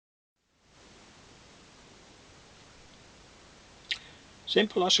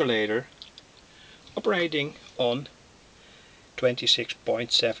simple oscillator operating on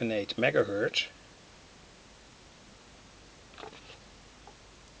 26.78 megahertz.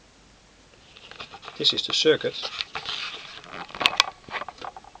 This is the circuit.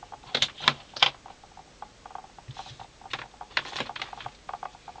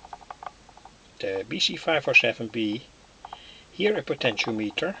 The BC507B, here a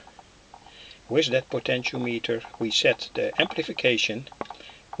potentiometer. With that potentiometer we set the amplification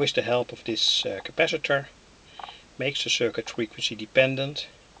with the help of this capacitor, makes the circuit frequency dependent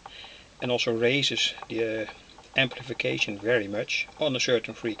and also raises the amplification very much on a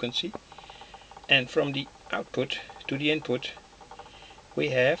certain frequency. And from the output to the input we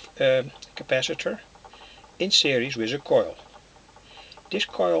have a capacitor in series with a coil. This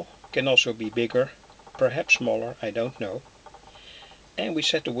coil can also be bigger, perhaps smaller, I don't know. And we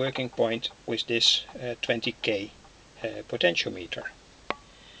set the working point with this 20K potentiometer.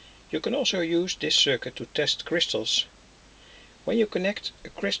 You can also use this circuit to test crystals. When you connect a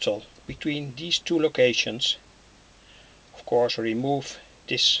crystal between these two locations, of course remove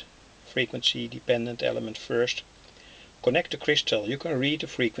this frequency dependent element first, connect the crystal, you can read the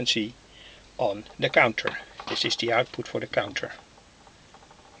frequency on the counter. This is the output for the counter.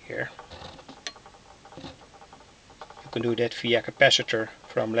 Here. You can do that via capacitor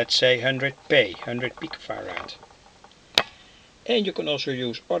from, let's say, 100 picofarad. And you can also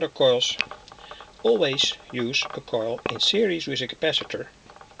use other coils. Always use a coil in series with a capacitor,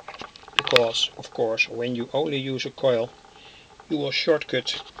 because of course when you only use a coil you will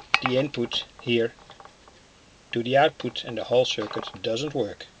shortcut the input here to the output and the whole circuit doesn't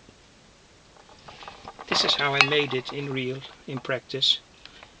work. This is how I made it in practice.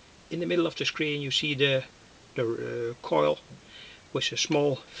 In the middle of the screen you see the coil with a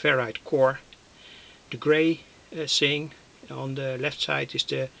small ferrite core. The grey thing on the left side is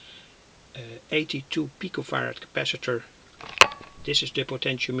the 82 picofarad capacitor. This is the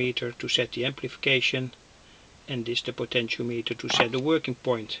potentiometer to set the amplification, and this the potentiometer to set the working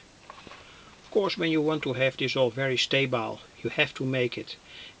point. Of course, when you want to have this all very stable, you have to make it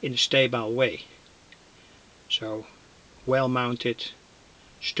in a stable way. So well mounted,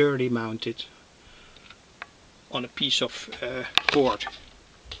 sturdy mounted on a piece of board.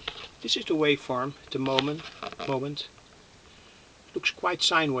 This is the waveform at the moment. Looks quite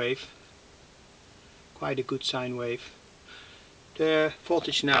sine wave, quite a good sine wave. The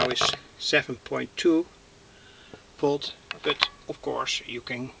voltage now is 7.2 volt, but of course you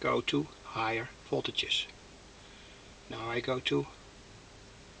can go to higher voltages. Now I go to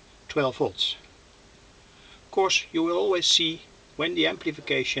 12 volts. Of course you will always see when the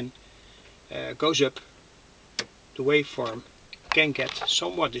amplification goes up, the waveform can get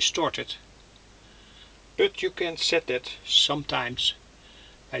somewhat distorted, but you can set that sometimes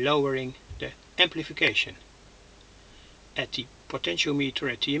by lowering the amplification at the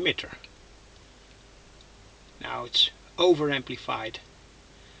potentiometer at the emitter. Now it's over amplified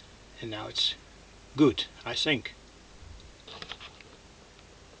and now it's good, I think.